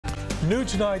New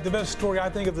tonight, the best story I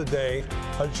think of the day.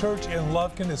 A church in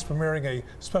Lufkin is premiering a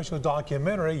special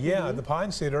documentary, the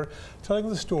Pine Theater, telling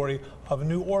the story of a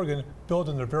new organ built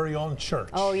in their very own church.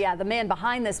 Oh yeah, the man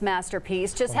behind this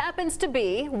masterpiece just happens to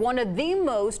be one of the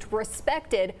most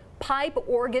respected pipe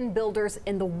organ builders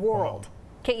in the world.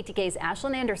 KETK's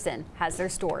Ashlyn Anderson has their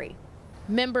story.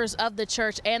 Members of the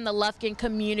church and the Lufkin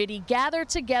community gathered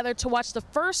together to watch the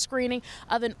first screening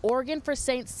of an organ for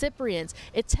St. Cyprian's.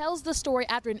 It tells the story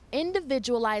after an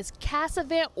individualized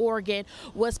Cassavant organ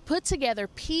was put together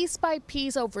piece by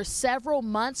piece over several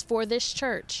months for this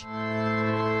church.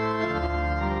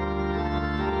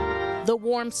 The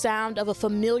warm sound of a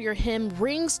familiar hymn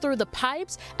rings through the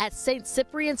pipes at St.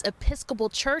 Cyprian's Episcopal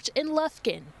Church in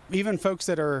Lufkin. Even folks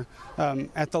that are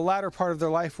at the latter part of their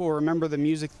life will remember the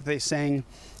music that they sang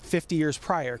 50 years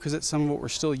prior, because it's some of what we're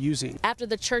still using. After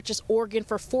the church's organ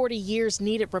for 40 years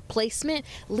needed replacement,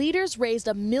 leaders raised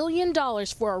 $1 million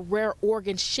for a rare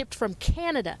organ shipped from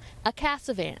Canada, a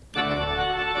Cassavant.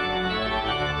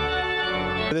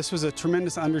 This was a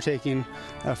tremendous undertaking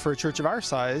for a church of our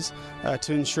size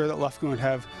to ensure that Lufkin would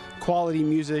have quality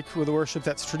music with a worship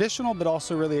that's traditional but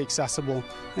also really accessible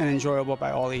and enjoyable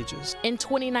by all ages. In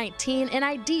 2019, an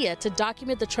idea to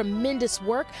document the tremendous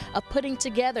work of putting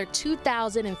together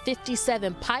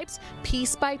 2,057 pipes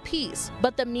piece by piece.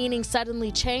 But the meaning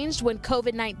suddenly changed when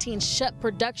COVID-19 shut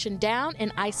production down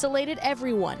and isolated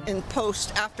everyone. In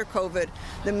after COVID,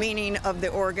 the meaning of the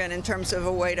organ in terms of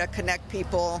a way to connect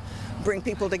people, bring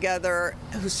people together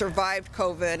who survived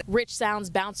COVID. Rich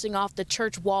sounds bouncing off the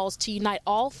church walls to unite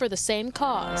all for the same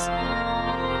cause.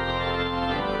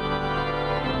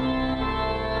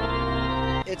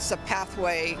 It's a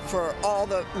pathway for all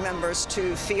the members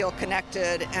to feel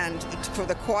connected and for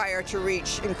the choir to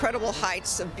reach incredible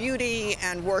heights of beauty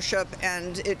and worship,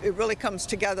 and it really comes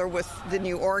together with the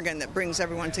new organ that brings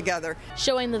everyone together.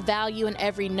 Showing the value in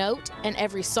every note and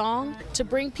every song to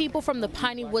bring people from the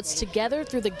Piney Woods together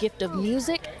through the gift of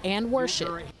music and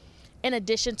worship. In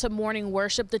addition to morning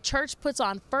worship, the church puts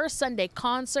on First Sunday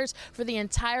concerts for the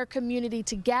entire community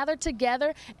to gather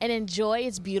together and enjoy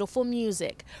its beautiful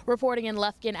music. Reporting in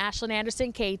Lufkin, Ashlyn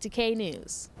Anderson, KETK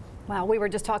News. Wow, we were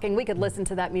just talking, we could listen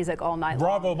to that music all night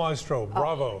long. Bravo, Maestro,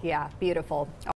 bravo. Yeah, beautiful.